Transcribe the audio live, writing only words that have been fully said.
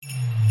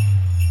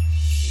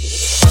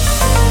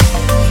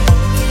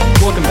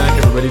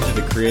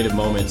The Creative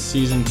Moment,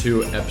 Season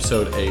 2,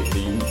 Episode 8.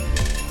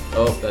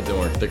 That didn't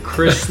work. The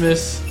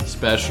Christmas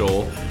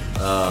special,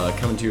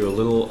 coming to you a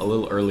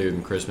little earlier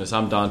than Christmas.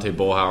 I'm Dante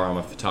Bullhauer. I'm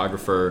a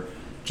photographer.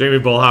 Jamie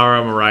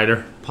Bullhauer. I'm a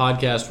writer.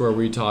 Podcast where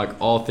we talk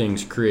all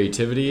things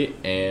creativity,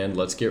 and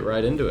let's get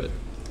right into it.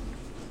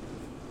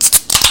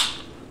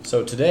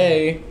 So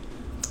today,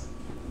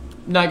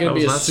 not going to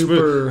be a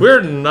super... Smooth.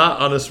 We're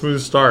not on a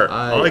smooth start.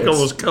 I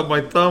almost cut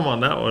my thumb on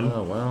that one.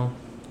 Oh, well,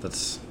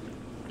 it's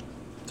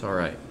all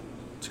right.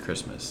 It's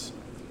Christmas.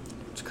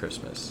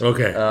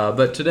 Okay.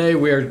 But today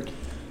we're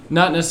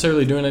not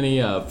necessarily doing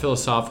any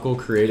philosophical,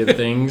 creative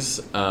things,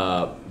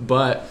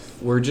 but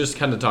we're just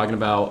kind of talking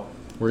about,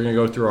 we're going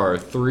to go through our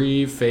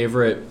 3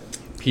 favorite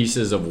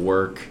pieces of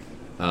work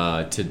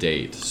to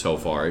date so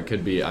far. It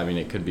could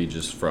be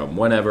just from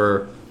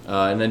whenever,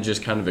 and then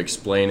just kind of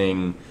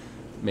explaining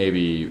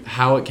maybe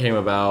how it came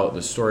about,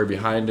 the story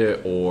behind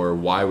it, or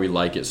why we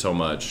like it so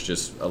much.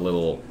 Just a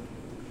little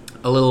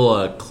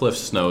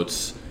Cliff's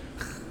Notes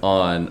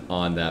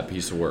on that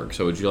piece of work.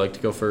 So would you like to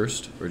go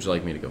first, or would you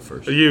like me to go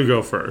first? You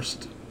go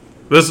first.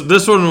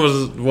 This one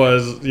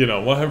was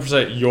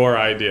 100% your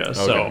idea.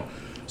 Okay.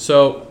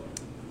 So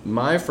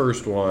my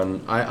first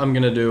one, I'm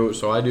gonna do.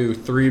 So I do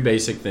 3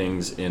 basic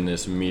things in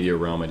this media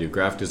realm. I do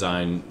graphic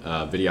design,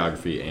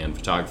 videography, and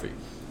photography.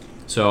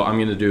 So I'm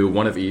gonna do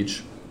one of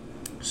each,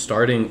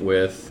 starting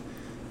with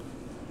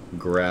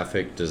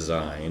graphic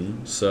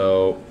design.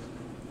 So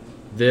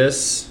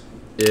this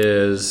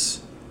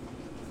is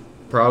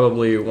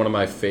probably one of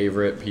my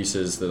favorite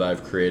pieces that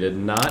I've created,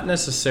 not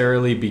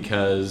necessarily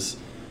because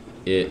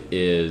it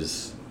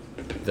is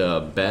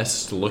the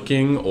best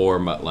looking or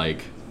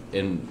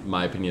in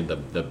my opinion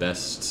the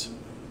best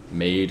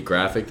made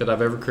graphic that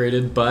I've ever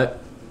created,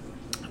 but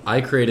I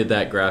created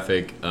that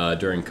graphic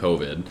during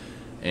COVID,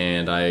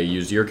 and I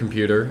used your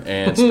computer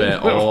and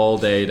spent all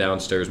day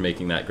downstairs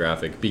making that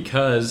graphic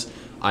because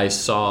I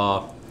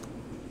saw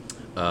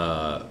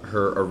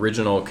her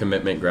original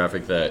commitment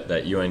graphic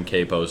that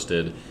UNK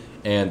posted,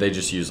 and they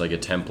just use like a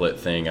template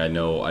thing. I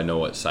know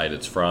what site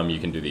it's from.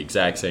 You can do the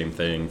exact same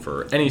thing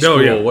for any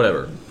school,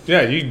 whatever.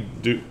 Yeah, you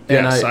do.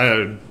 And yes,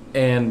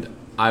 and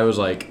I was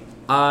like,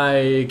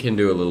 I can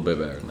do a little bit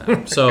better than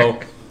that. So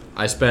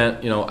I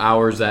spent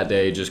hours that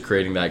day just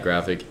creating that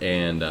graphic,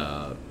 and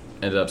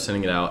ended up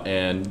sending it out.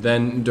 And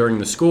then during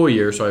the school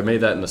year, so I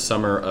made that in the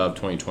summer of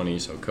 2020,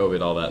 so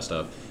COVID, all that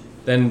stuff.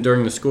 Then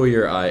during the school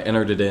year, I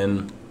entered it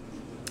in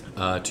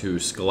to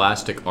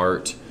Scholastic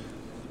Art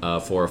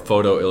for a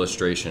photo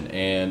illustration,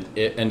 and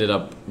it ended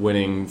up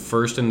winning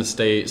first in the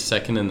state,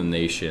 second in the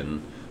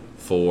nation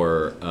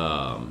for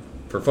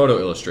photo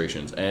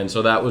illustrations. And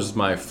so that was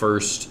my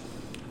first,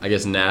 I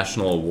guess,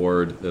 national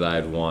award that I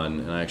had won,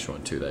 and I actually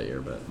won 2 that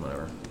year, but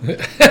whatever.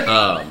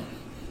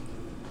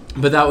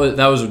 But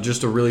that was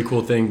just a really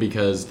cool thing,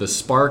 because the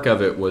spark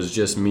of it was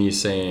just me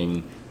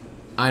saying,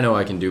 I know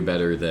I can do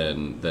better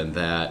than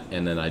that,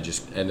 and then I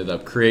just ended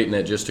up creating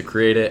it just to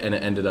create it, and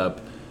it ended up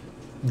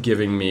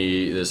giving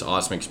me this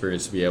awesome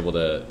experience to be able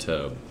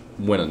to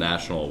win a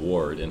national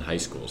award in high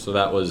school. So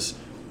that was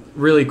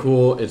really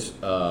cool. It's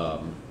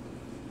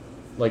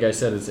like I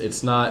said,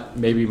 it's not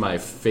maybe my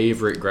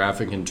favorite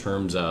graphic in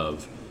terms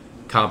of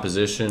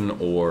composition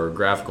or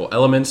graphical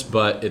elements,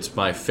 but it's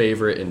my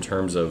favorite in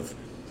terms of,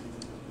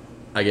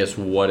 I guess,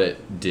 what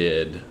it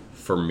did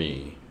for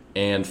me.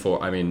 And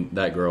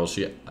that girl,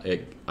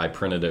 I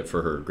printed it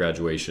for her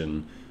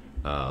graduation,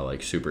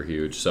 super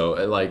huge. So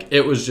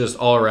it was just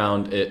all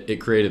around. It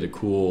created a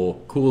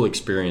cool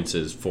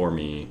experiences for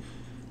me,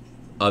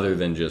 other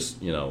than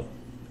just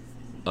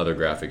other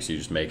graphics. You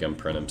just make them,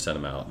 print them, send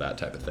them out, that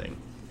type of thing.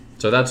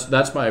 So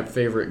that's my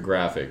favorite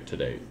graphic to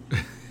date.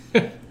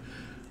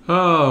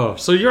 Oh,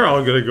 so you're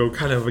all gonna go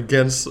kind of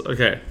against.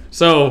 Okay,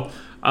 so.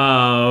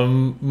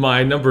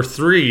 My number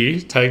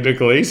 3,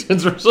 technically,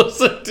 since we're supposed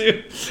to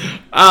do,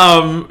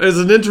 is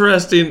an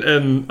interesting,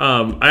 and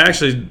I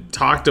actually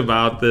talked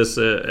about this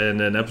in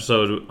an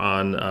episode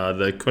on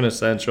the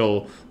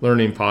Quintessential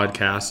Learning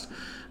podcast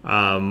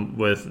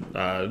with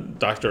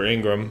Dr.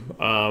 Ingram.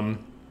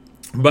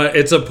 But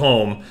it's a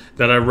poem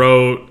that I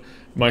wrote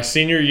my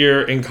senior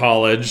year in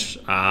college.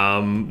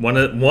 One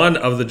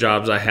of the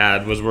jobs I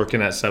had was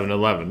working at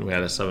 7-Eleven. We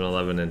had a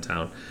 7-Eleven in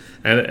town.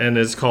 And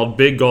it's called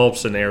Big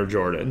Gulps and Air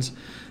Jordans.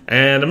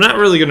 And I'm not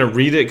really going to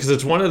read it because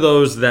it's one of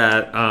those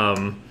that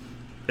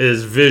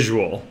is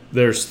visual.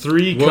 There's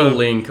 3... We'll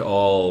link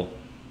all...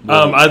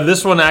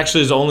 this one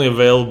actually is only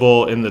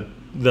available in the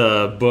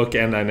book,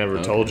 and I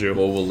Never Told You.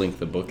 Well, we'll link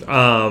the book.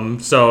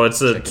 So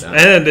it's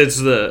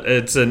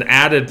it's an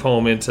added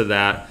poem into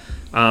that.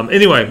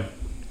 Anyway,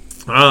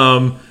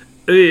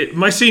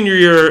 my senior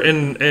year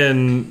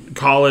in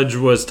college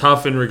was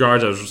tough in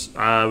regards.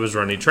 I was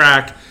running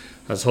track.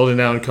 I was holding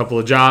down a couple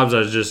of jobs. I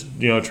was just,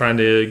 trying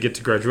to get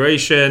to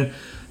graduation.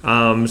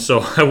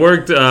 So I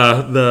worked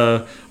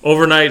the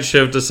overnight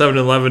shift at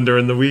 7-Eleven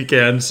during the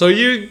weekend. So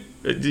you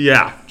can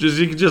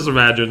just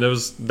imagine. It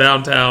was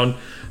downtown.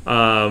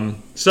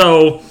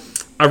 So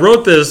I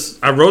wrote this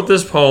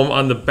poem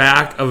on the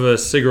back of a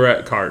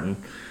cigarette carton.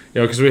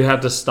 because we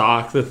had to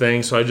stock the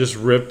thing. So I just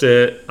ripped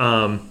it.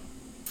 And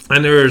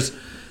there's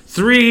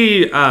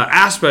three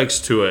aspects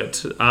to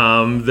it.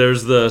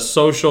 There's the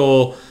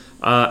social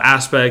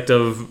aspect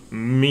of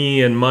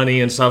me and money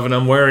and stuff, and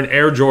I'm wearing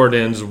Air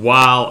Jordans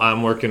while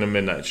I'm working a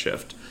midnight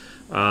shift.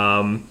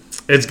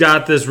 It's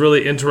got this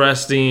really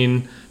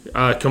interesting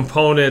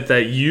component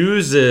that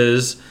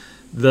uses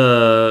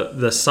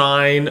the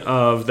sign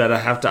of that I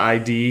have to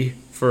ID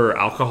for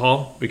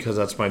alcohol because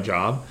that's my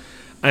job.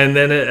 And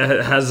then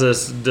it has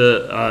this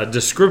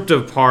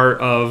descriptive part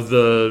of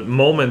the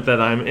moment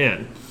that I'm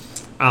in.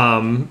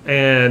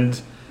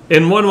 And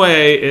in one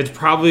way, it's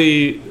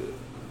probably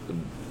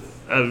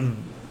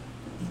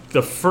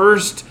the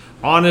first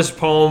honest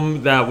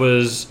poem that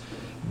was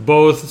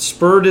both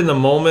spurred in the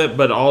moment,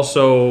 but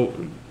also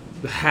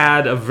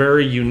had a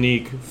very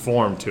unique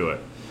form to it.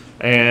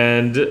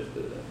 And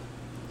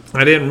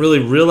I didn't really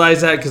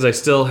realize that because I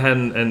still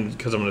hadn't, and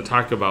because I'm going to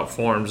talk about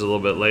forms a little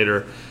bit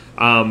later.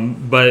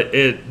 But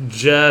it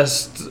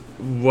just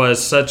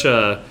was such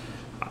a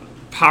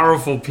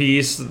powerful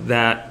piece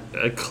that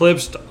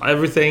eclipsed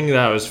everything that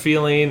I was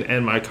feeling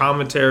and my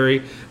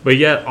commentary, but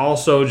yet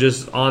also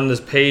just on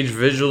this page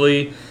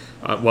visually.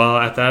 Well,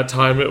 at that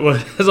time it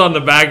was on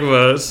the back of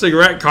a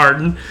cigarette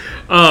carton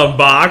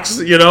box,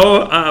 but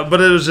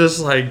it was just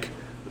like,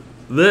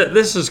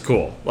 this is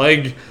cool.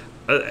 Like,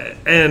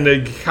 and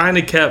it kind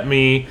of kept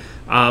me,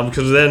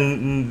 because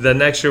then the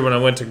next year when I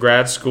went to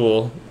grad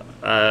school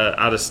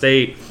out of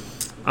state,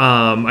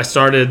 I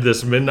started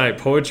this midnight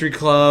poetry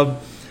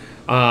club.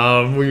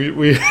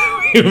 We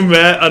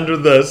met under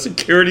the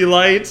security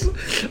lights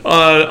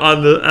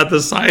at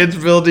the science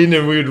building,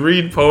 and we would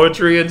read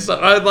poetry and stuff.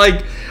 I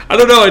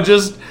don't know.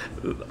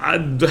 I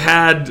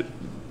had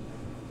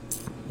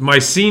my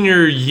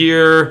senior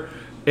year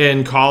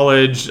in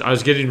college. I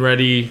was getting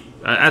ready.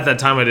 At that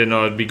time, I didn't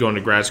know I'd be going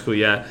to grad school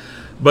yet.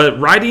 But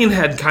writing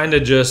had kind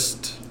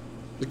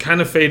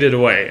of faded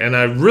away, and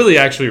I really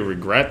actually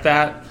regret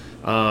that.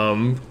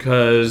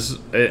 Because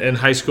in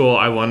high school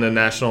I won a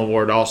national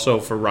award also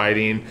for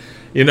writing,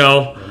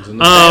 No,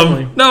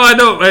 I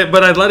know,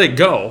 but I let it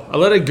go. I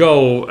let it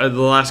go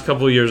the last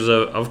couple of years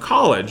of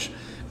college.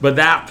 But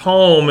that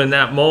poem and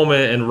that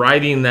moment and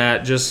writing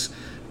that just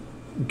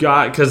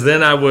got, because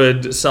then I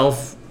would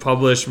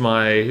self-publish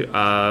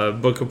my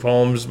book of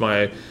poems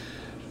my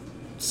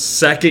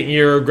second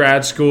year of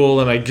grad school,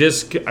 and I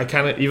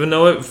kind of, even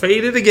though it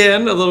faded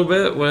again a little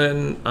bit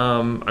when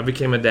I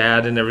became a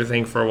dad and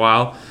everything for a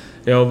while.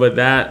 But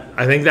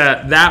I think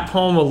that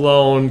poem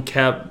alone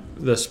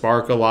kept the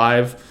spark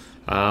alive,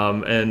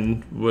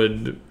 and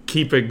would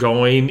keep it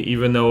going,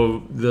 even though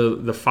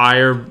the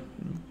fire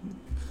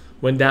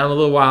went down a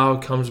little while,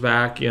 comes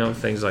back,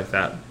 things like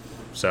that.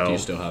 So, do you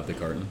still have the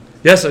carton?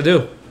 Yes, I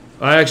do.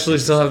 I actually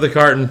still have the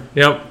carton.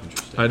 Yep,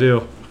 I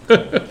do.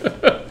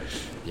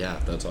 Yeah,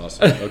 that's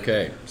awesome.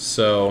 Okay,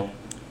 so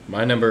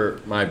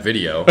my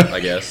video, I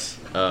guess.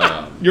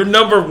 Your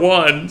number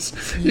ones.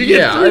 You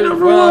get three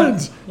number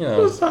ones.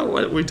 That's not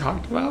what we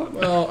talked about.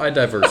 Well, I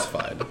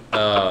diversified.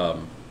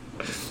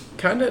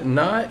 Kind of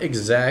not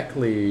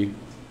exactly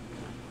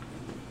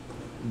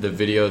the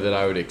video that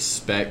I would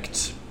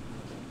expect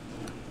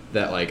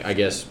that, I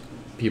guess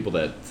people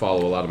that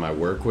follow a lot of my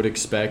work would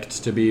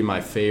expect to be my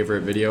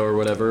favorite video or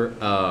whatever.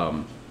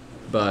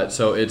 But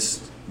so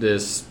it's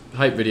this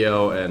hype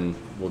video, and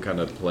we'll kind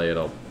of play it.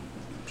 I'll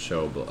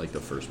show the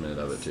first minute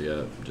of it to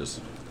you.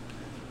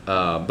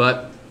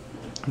 But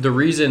the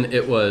reason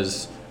it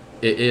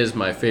is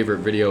my favorite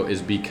video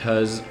is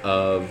because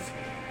of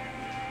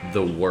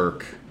the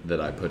work that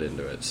I put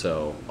into it.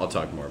 So I'll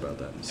talk more about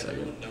that in a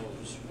second.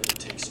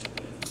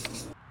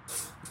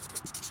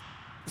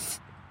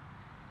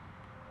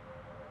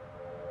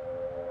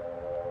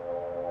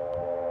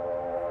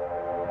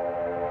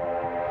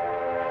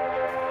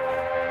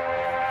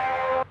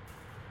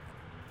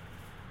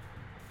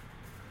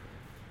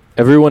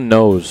 Everyone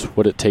knows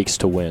what it takes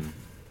to win.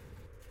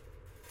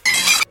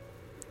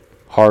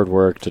 Hard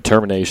work,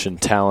 determination,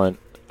 talent,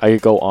 I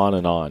could go on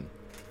and on.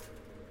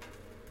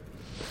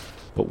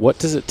 But what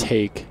does it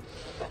take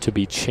to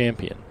be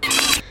champion?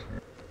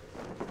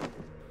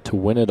 To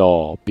win it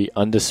all, be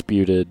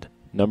undisputed,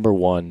 number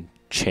one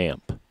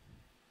champ.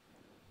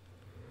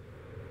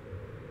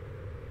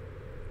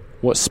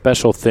 What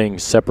special thing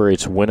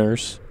separates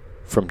winners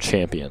from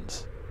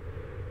champions?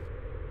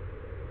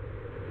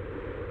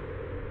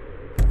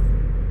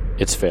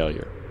 It's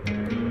failure.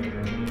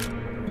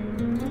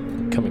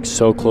 Coming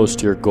so close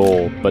to your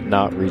goal, but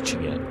not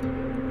reaching it.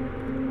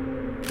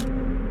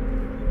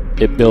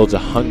 It builds a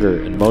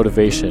hunger and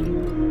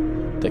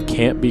motivation that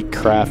can't be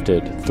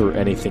crafted through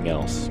anything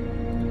else.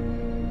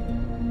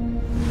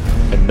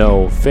 And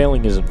no,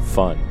 failing isn't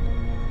fun.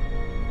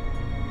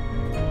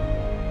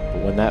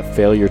 But when that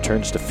failure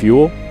turns to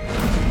fuel,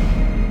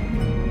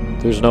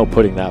 there's no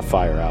putting that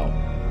fire out.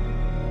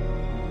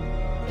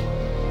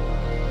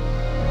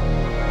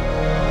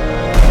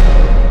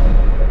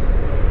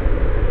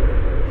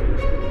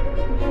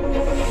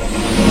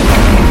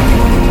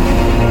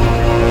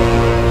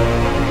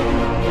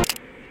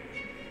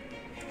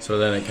 So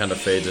then it kind of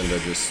fades into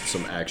just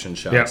some action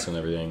shots and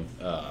everything.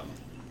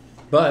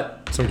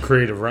 But some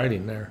creative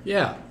writing there.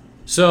 Yeah.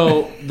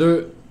 So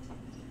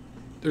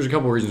there's a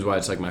couple reasons why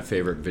it's like my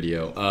favorite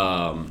video.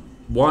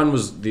 One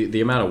was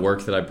the amount of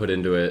work that I put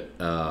into it.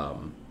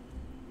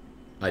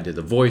 I did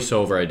the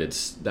voiceover.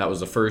 That was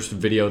the first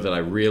video that I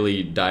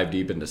really dived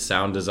deep into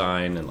sound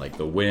design and like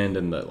the wind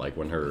and the like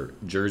when her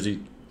jersey's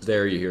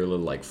there, you hear a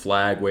little like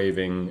flag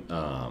waving.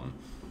 All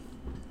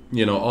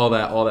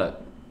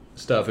that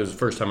stuff. It was the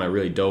first time I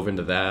really dove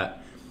into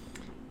that.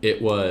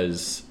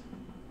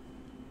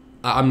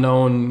 I'm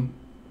known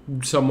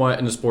somewhat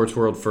in the sports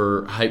world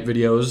for hype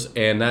videos,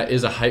 and that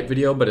is a hype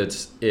video, but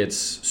it's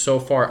so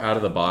far out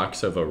of the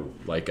box of a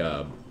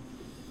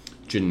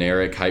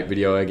generic hype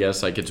video, I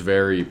guess. Like, it's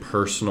very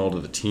personal to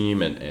the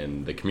team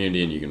and the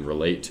community, and you can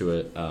relate to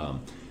it.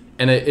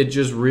 And it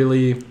just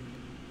really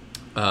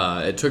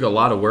it took a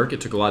lot of work.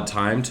 It took a lot of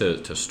time to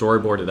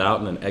storyboard it out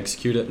and then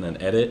execute it and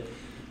then edit.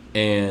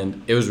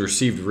 And it was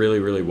received really,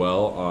 really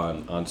well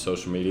on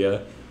social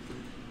media.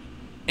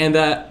 And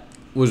that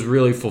was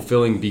really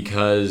fulfilling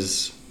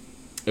because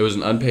it was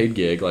an unpaid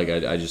gig. Like,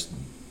 I just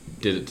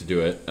did it to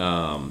do it.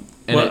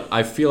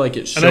 I feel like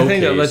it showcased... And I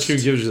think that lets you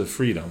give you the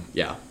freedom.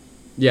 Yeah.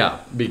 Yeah,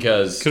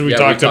 because we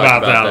talked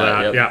about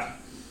that. Yep.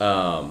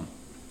 Yeah.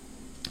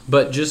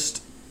 But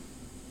just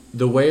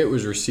the way it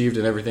was received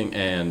and everything,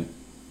 and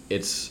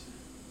it's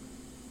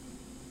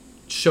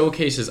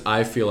showcases,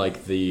 I feel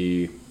like,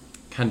 the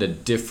kind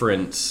of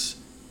difference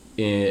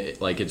in,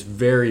 like, it's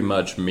very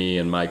much me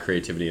and my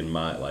creativity and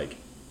my, like,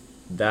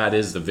 that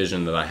is the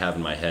vision that I have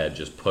in my head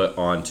just put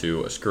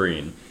onto a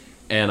screen.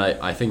 And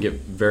I think it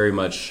very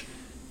much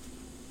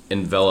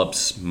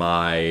envelops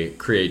my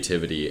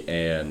creativity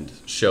and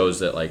shows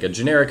that, like, a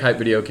generic hype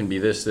video can be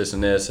this,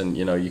 and this, and,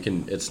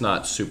 it's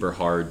not super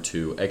hard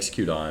to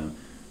execute on,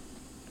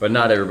 but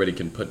not everybody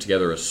can put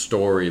together a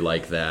story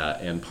like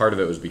that. And part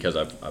of it was because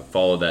I've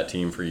followed that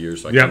team for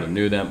years, so I kind of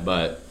knew them,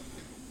 but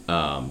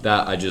I'm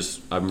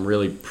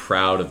really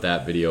proud of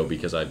that video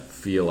because I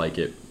feel like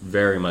it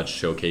very much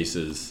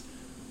showcases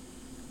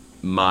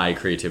my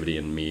creativity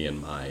and me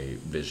and my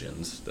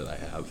visions that I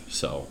have.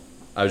 So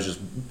I was just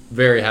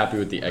very happy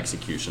with the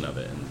execution of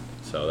it, and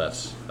so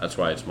that's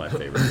why it's my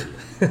favorite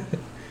video.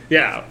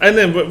 Yeah, and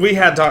then we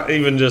had talked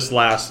even just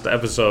last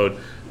episode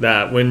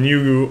that when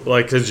you,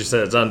 like, because you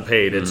said it's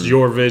unpaid, it's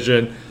your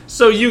vision,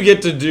 so you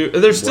get to do.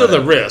 There's still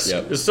the risk.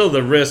 Yep. There's still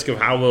the risk of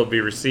how will it be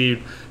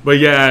received, but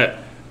yeah,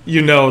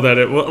 you know that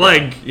it will.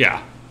 Like,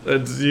 yeah,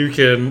 you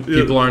can.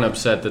 People aren't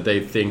upset that they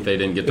think they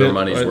didn't get their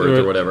money's worth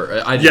or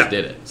whatever. I just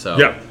did it, so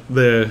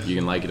you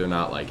can like it or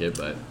not like it,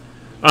 but.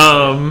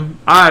 All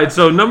right,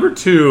 so number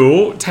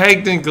 2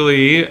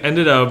 technically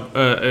ended up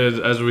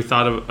as I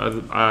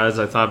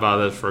thought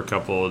about it for a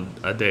couple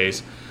of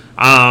days.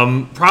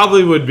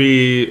 Probably would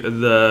be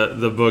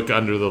the book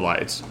Under the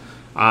Lights.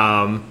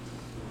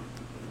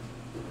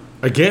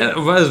 Again, it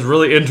was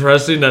really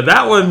interesting. Now,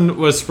 that one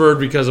was spurred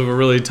because of a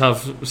really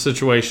tough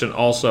situation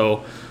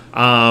also.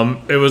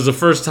 It was the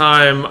first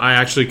time I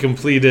actually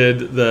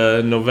completed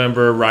the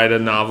November Write a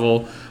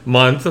Novel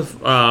month.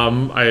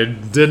 I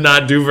did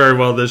not do very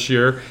well this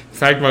year. In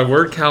fact, my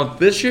word count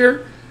this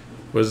year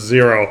was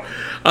 0.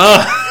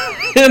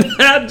 And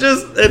that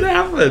it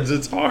happens.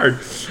 It's hard.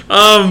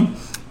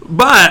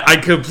 But I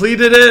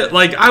completed it.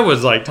 Like, I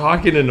was like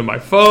talking into my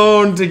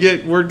phone to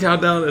get word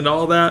count down and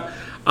all that.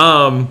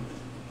 And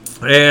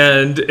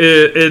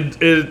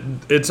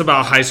it's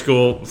about high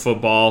school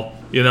football,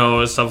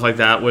 stuff like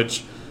that,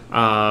 which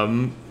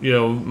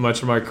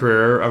much of my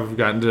career I've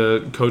gotten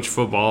to coach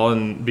football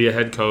and be a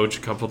head coach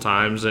a couple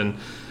times and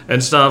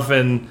stuff,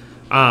 and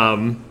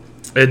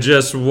it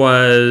just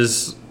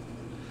was,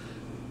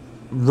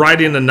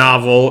 writing a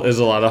novel is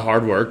a lot of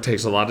hard work,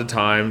 takes a lot of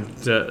time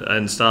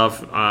and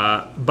stuff,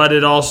 but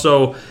it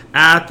also,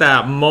 at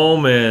that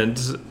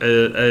moment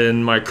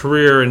in my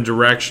career and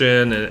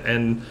direction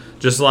and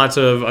just lots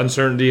of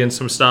uncertainty and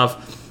some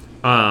stuff,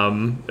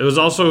 it was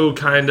also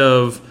kind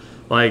of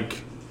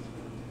like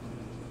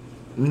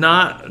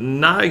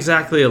not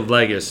exactly a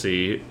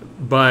legacy,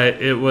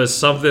 but it was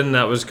something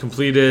that was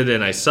completed,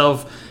 and I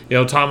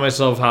taught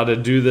myself how to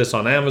do this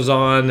on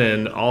Amazon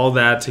and all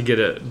that to get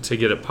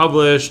it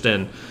published,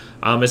 and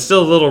it's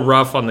still a little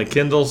rough on the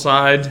Kindle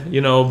side,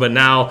 but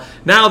now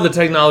the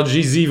technology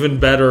is even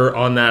better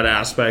on that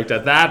aspect.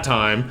 At that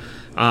time,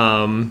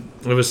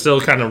 it was still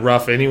kind of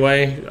rough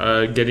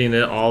anyway, getting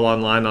it all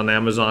online on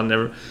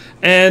Amazon.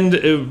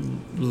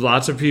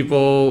 Lots of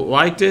people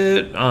liked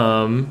it,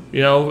 and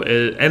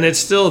it's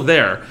still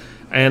there.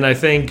 And I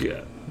think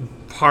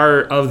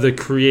part of the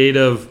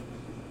creative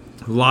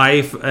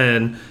life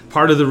and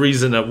part of the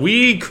reason that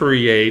we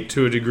create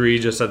to a degree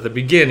just at the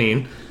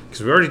beginning,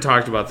 because we already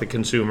talked about the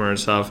consumer and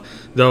stuff,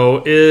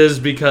 though, is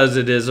because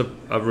it is a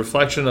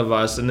reflection of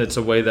us, and it's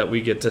a way that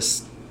we get to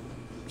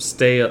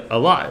stay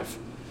alive.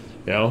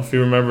 If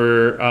you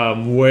remember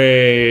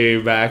way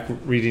back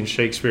reading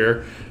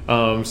Shakespeare,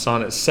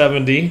 Sonnet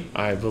 70,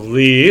 I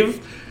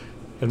believe.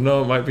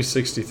 No, it might be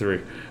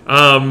 63.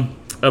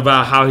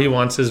 about how he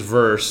wants his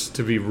verse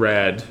to be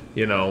read,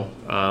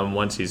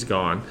 once he's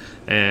gone.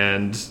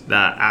 And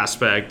that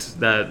aspect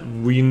that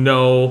we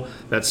know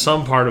that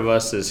some part of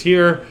us is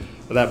here,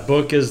 that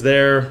book is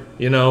there,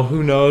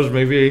 who knows,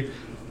 maybe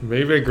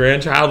a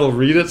grandchild will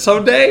read it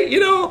someday,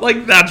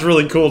 that's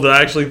really cool to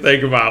actually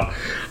think about.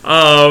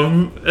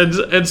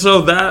 And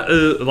so that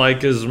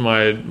is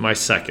my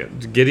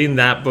second, getting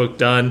that book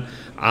done.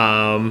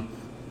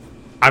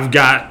 I've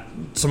got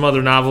some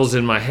other novels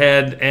in my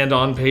head and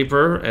on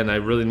paper, and I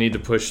really need to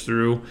push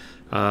through,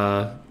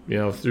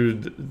 through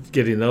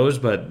getting those,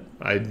 but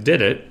I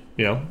did it,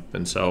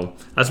 and so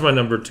that's my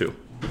number 2.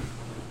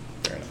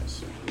 Very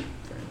nice.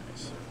 Very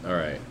nice. All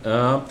right.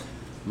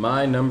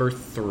 My number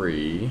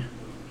 3.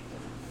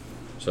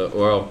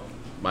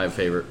 My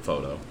favorite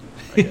photo,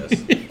 I guess.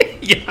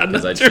 Yeah,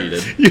 because I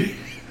cheated.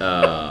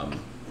 Yeah,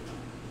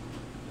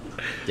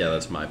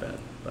 that's my bad.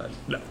 But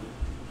no.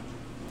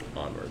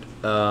 Onward.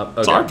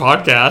 It's our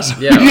podcast.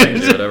 Yeah, I can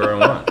do whatever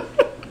I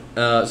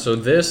want. So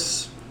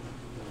this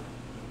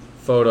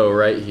photo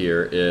right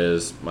here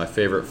is my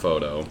favorite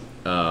photo.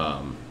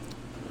 I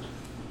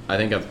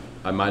think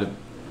I might have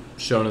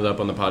shown it up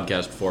on the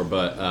podcast before,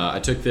 but I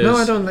took this. No,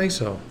 I don't think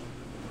so.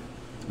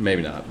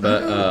 Maybe not,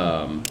 but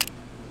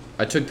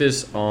I took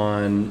this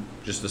on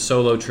just a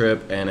solo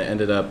trip, and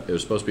it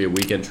was supposed to be a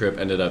weekend trip,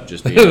 ended up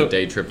just being a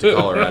day trip to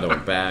Colorado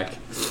and back.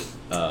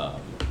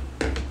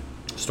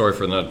 Story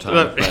for another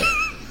time. But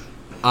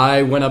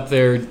I went up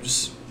there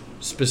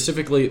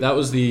specifically. That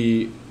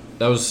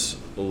was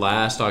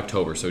last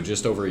October, so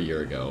just over a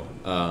year ago.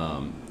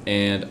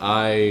 And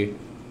I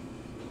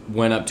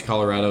went up to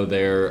Colorado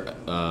there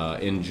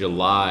in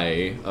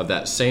July of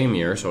that same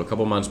year, so a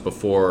couple months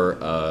before,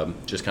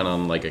 just kind of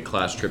on like a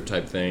class trip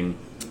type thing.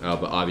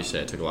 But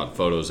obviously I took a lot of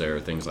photos there,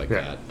 things like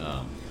that.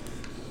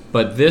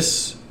 But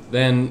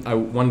then I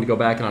wanted to go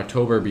back in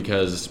October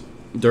because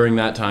during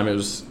that time it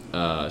was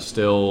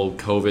still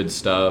COVID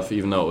stuff.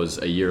 Even though it was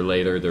a year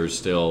later, there's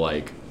still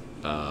like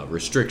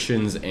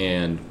restrictions,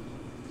 and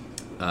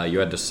you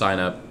had to sign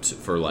up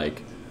for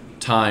like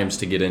times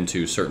to get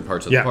into certain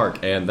parts of the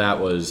park, and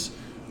that was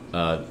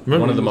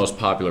one of the most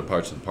popular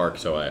parts of the park.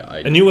 So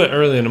I and you went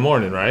early in the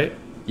morning, right?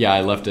 Yeah,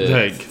 I left at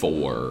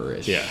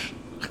 4-ish. Yeah.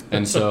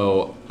 And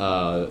so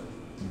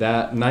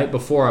that night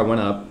before I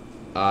went up,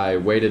 I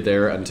waited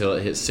there until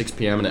it hit 6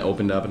 p.m. and it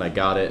opened up and I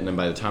got it. And then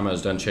by the time I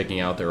was done checking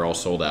out, they were all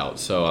sold out.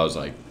 So I was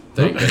like,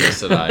 thank goodness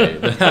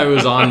that I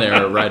was on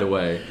there right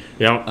away.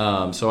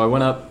 Yeah. So I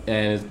went up,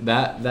 and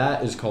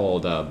that is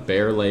called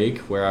Bear Lake,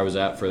 where I was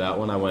at for that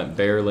one. I went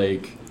Bear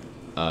Lake,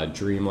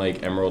 Dream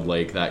Lake, Emerald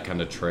Lake, that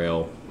kind of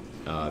trail,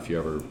 if you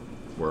ever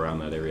were around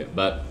that area.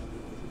 But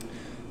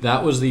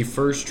that was the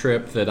first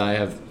trip that I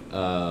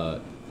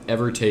have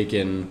ever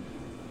taken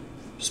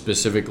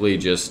specifically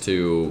just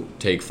to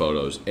take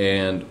photos.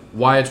 And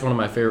why it's one of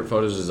my favorite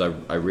photos is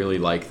I really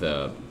like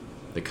the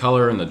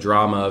color and the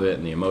drama of it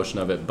and the emotion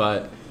of it.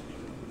 But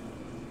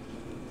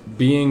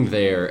being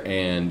there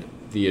and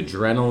the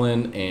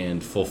adrenaline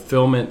and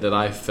fulfillment that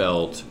I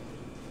felt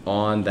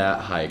on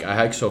that hike. I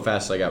hiked so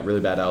fast I got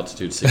really bad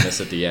altitude sickness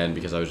at the end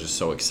because I was just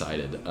so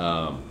excited.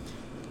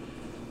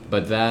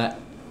 But that,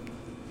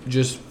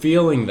 just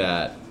feeling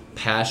that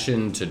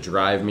passion to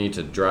drive me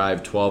to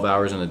drive 12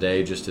 hours in a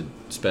day just to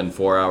spend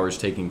 4 hours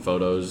taking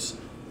photos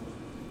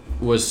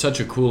was such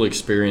a cool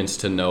experience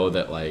to know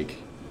that, like,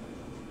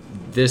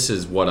 this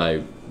is what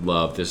I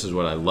love. This is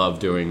what I love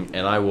doing,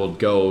 and I will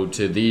go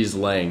to these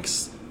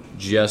lengths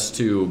just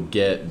to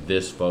get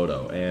this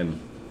photo and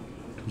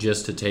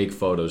just to take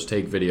photos,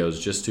 take videos,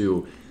 just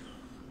to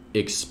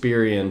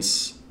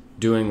experience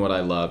doing what I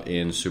love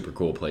in super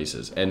cool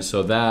places. And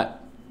so that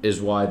is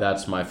why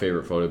that's my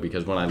favorite photo,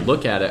 because when I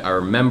look at it, I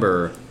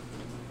remember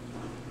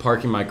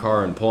parking my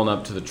car and pulling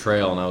up to the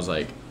trail, and I was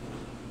like,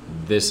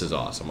 this is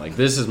awesome. Like,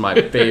 this is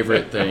my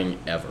favorite thing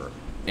ever.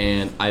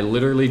 And I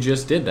literally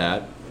just did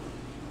that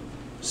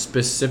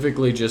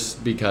specifically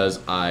just because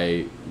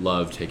I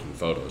love taking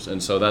photos.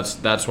 And so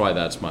that's why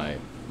that's my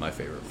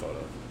favorite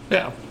photo.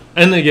 Yeah.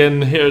 And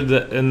again, here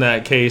in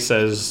that case,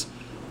 as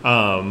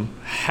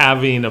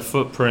having a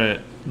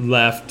footprint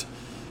left,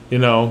 you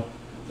know,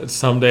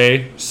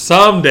 someday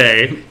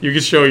you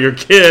can show your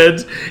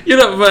kids, you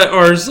know, but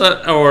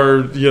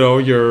or you know,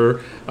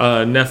 your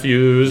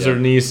nephews or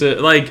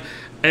nieces, like.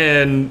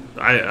 And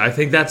I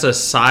think that's a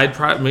side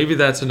maybe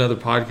that's another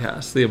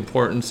podcast, the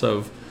importance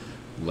of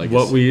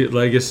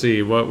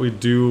legacy, what we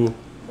do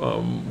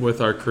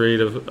with our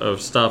creative of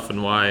stuff,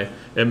 and why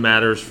it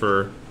matters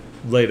for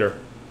later.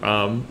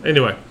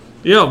 Anyway,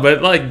 you know,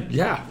 but like,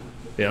 yeah,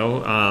 you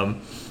know,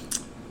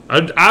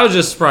 I was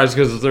just surprised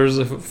because there's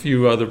a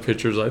few other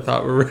pictures I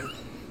thought were.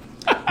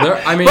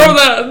 I mean,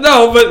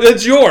 no, but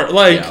it's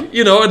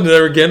you know, and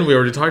there again, we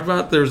already talked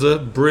about. There's a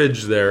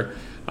bridge there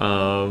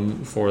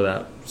for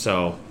that.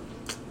 So,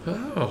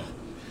 all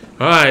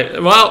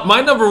right. Well,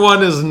 my number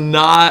one is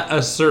not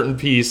a certain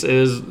piece.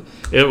 It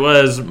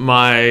was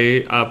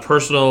my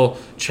personal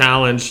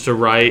challenge to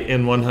write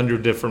in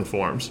 100 different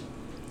forms.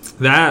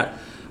 That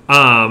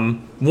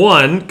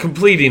one,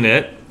 completing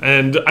it,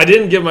 And I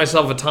didn't give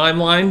myself a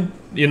timeline,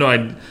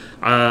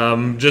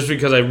 just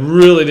because I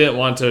really didn't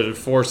want to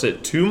force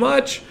it too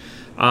much.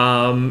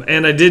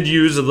 And I did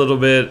use a little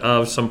bit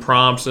of some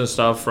prompts and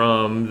stuff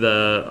from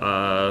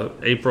the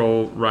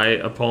April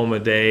Write a Poem a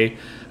Day,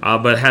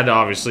 but had to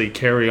obviously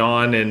carry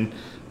on. And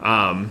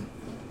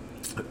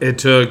it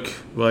took,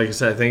 like I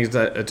said, I think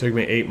it took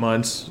me 8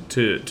 months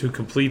to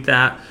complete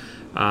that.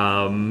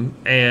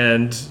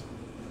 And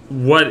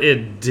what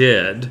it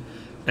did,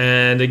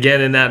 and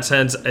again, in that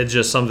sense, it's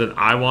just something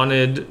I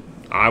wanted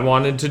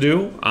to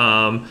do.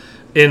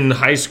 In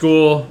high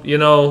school,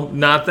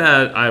 not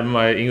that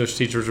my English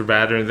teachers were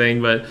bad or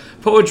anything, but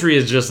poetry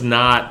is just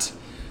not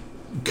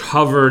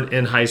covered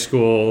in high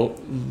school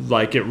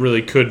like it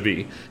really could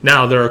be.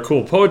 Now, there are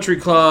cool poetry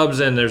clubs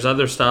and there's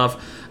other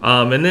stuff.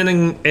 And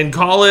then in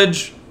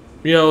college,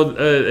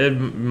 it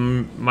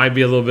might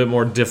be a little bit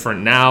more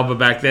different now, but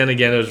back then,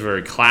 again, it was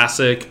very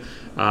classic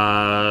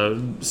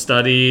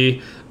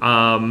study.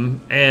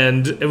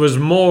 And it was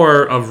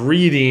more of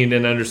reading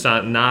and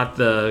understanding, not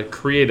the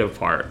creative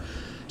part.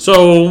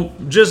 So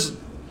just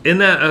in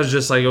that, I was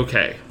just like,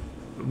 okay,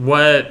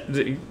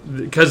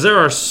 because there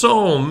are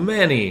so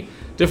many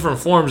different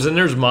forms, and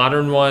there's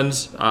modern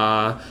ones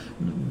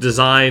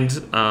designed,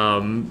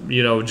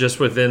 just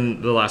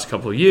within the last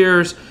couple of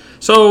years.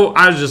 So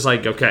I was just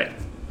like, okay,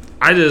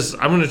 I'm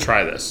going to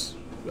try this,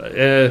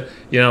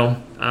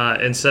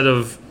 instead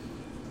of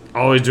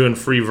always doing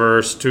free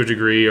verse to a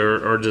degree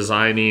or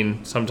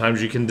designing.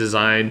 Sometimes you can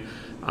design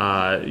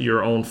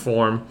your own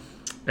form.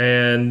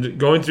 And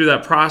going through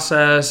that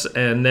process,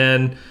 and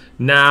then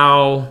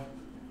now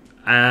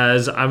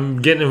as I'm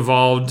getting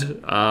involved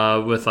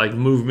with like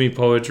Move Me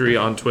Poetry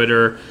on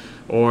Twitter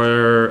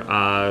or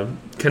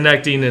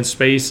connecting in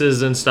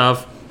spaces and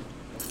stuff,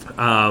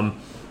 I'm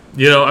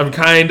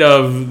kind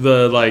of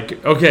the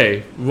like,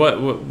 okay,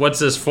 what's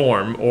this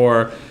form?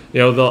 Or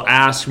they'll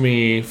ask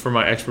me for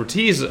my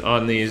expertise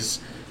on these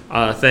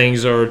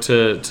things, or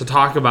to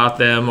talk about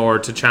them, or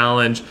to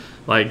challenge.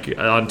 Like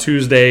on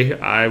Tuesday,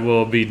 I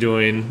will be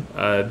doing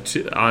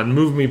on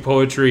Move Me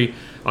Poetry.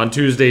 On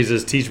Tuesdays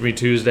is Teach Me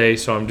Tuesday,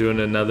 so I'm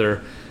doing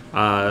another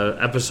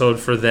episode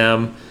for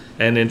them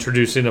and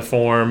introducing a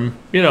form,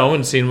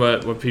 and seeing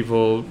what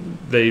people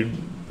they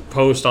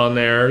post on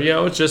there.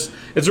 It's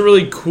a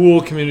really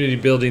cool community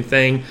building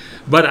thing.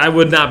 But I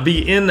would not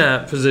be in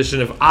that position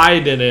if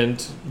I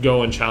didn't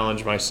go and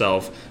challenge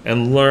myself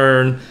and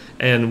learn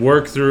and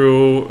work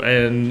through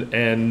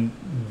and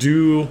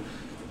do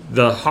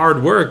the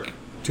hard work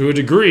to a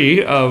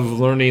degree of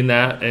learning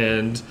that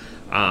and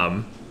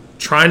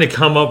trying to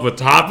come up with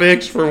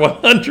topics for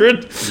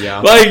 100. Yeah.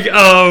 Like,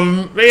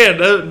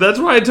 man, that's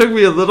why it took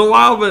me a little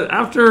while. But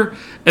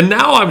and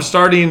now I'm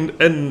starting,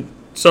 and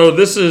so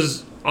this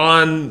is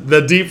on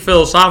the deep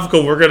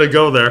philosophical. We're going to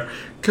go there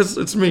because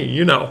it's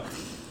me,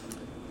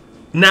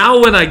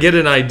 Now when I get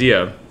an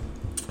idea,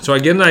 so I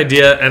get an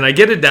idea and I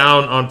get it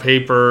down on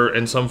paper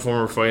in some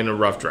form or way in a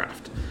rough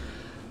draft.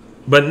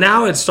 But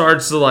now it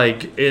starts to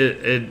like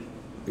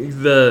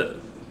the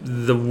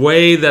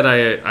way that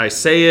I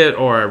say it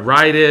or I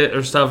write it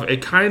or stuff,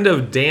 it kind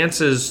of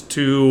dances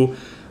to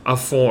a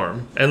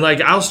form. And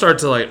like I'll start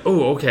to like,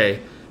 oh, okay,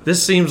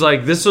 this seems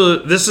like this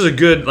is a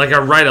good, like I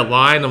write a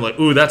line, I'm like,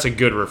 ooh, that's a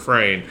good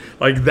refrain.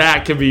 Like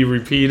that can be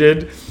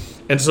repeated.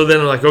 And so then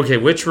I'm like, okay,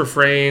 which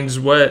refrains,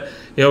 what,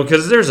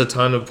 because there's a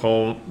ton of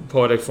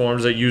poetic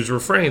forms that use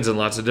refrains in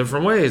lots of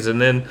different ways.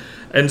 And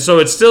so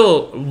it's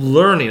still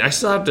learning. I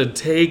still have to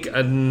take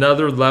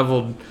another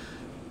level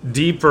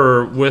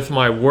deeper with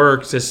my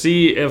work to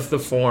see if the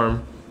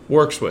form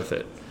works with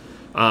it.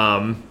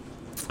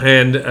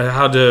 And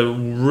how to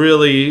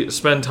really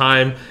spend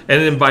time.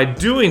 And then by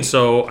doing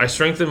so, I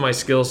strengthen my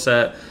skill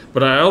set,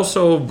 but I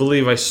also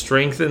believe I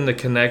strengthen the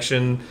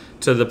connection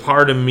to the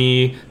part of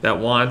me that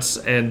wants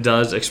and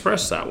does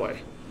express that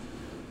way.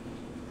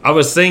 I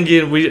was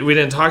thinking, we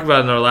didn't talk about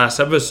it in our last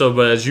episode,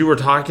 but as you were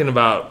talking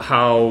about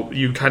how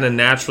you kind of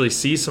naturally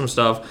see some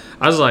stuff,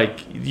 I was like,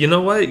 you know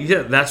what?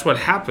 Yeah, that's what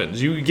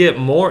happens. You get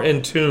more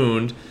in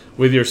tune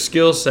with your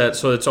skill set,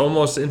 so it's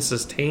almost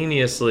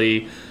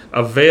instantaneously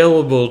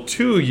available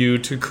to you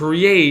to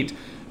create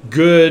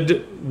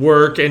good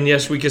work. And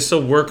yes, we can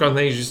still work on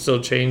things. You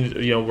still change,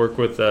 work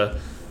with the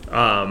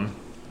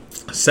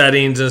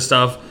settings and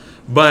stuff.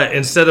 But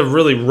instead of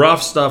really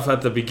rough stuff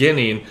at the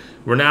beginning,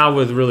 we're now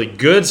with really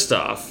good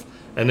stuff,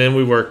 and then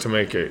we work to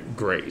make it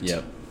great.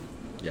 Yep.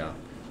 Yeah.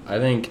 I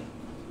think,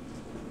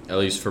 at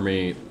least for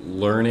me,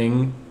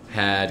 learning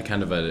had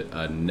kind of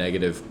a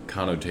negative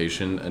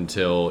connotation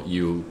until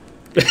you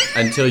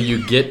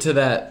get to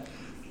that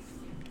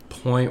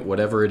point,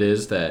 whatever it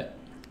is that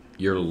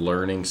you're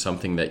learning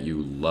something that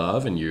you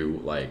love and you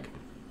like.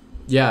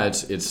 Yeah,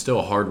 it's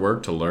still hard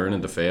work to learn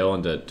and to fail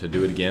and to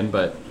do it again,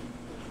 but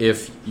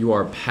if you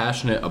are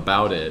passionate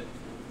about it,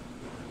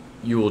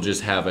 you will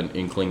just have an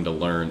inkling to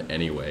learn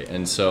anyway.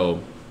 And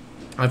so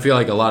I feel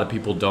like a lot of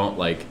people don't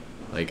like,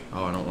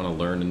 oh, I don't want to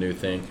learn a new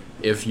thing.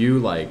 If you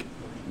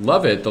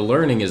love it, the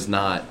learning, it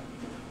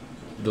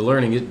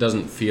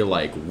doesn't feel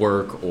like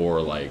work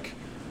or like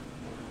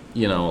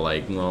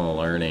like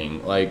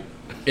learning. Like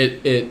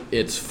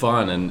it's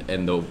fun,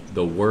 and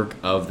the work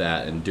of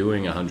that and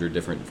doing 100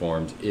 different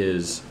forms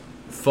is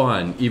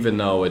fun, even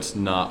though it's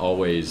not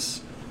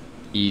always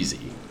easy.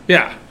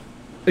 Yeah,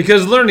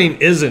 because learning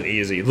isn't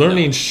easy.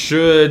 Learning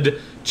should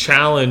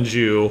challenge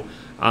you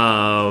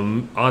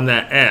on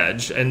that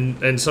edge,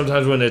 and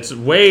sometimes when it's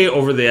way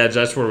over the edge,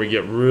 that's where we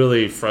get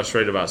really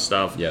frustrated about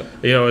stuff. Yep.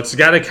 It's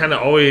got to kind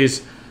of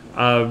always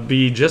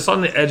be just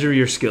on the edge of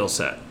your skill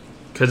set,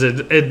 because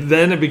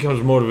then it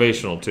becomes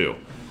motivational too.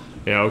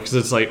 Because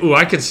it's like, ooh,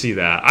 I could see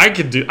that,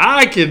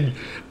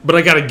 but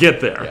I got to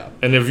get there. Yeah.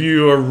 And if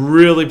you are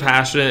really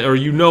passionate, or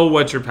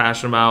what you're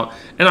passionate about,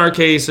 in our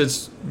case,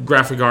 it's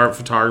graphic art,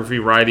 photography,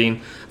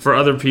 writing. For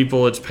other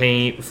people, it's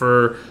paint.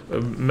 For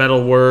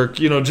metal work,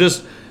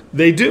 just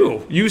they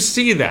do. You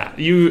see that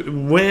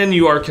when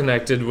you are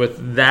connected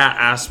with that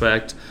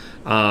aspect,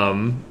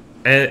 and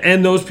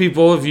those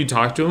people, if you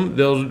talk to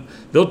them,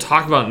 they'll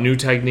talk about new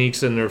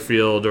techniques in their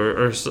field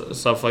or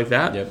stuff like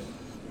that. Yep.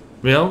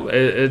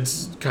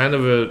 It's kind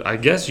of a, I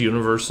guess,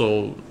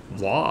 universal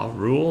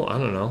rule. I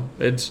don't know.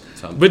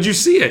 But you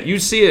see it. You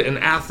see it in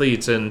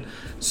athletes and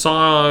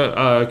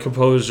song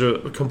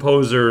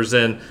composers,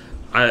 and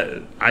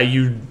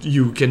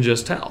you can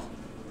just tell.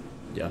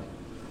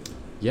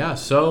 Yeah.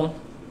 So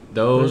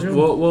those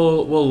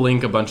we'll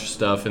link a bunch of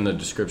stuff in the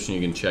description.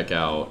 You can check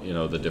out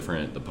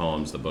the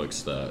poems, the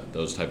books,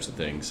 those types of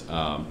things.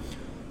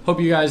 Hope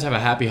you guys have a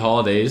happy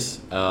holidays.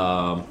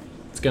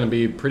 It's gonna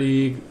be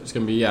pretty close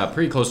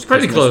to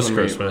Christmas when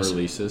Christmas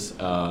releases.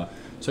 So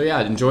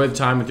enjoy the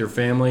time with your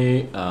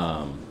family.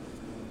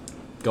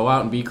 Go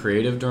out and be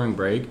creative during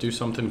break. Do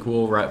something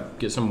cool.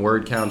 Get some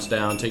word counts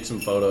down. Take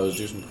some photos.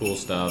 Do some cool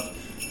stuff.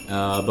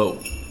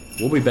 But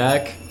we'll be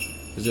back.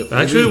 We'll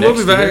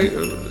be back.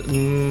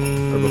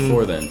 Or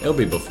before then. It'll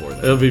be before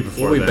then. We'll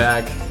be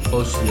back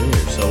close to New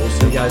Year's. So we'll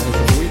see you guys in a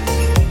couple weeks.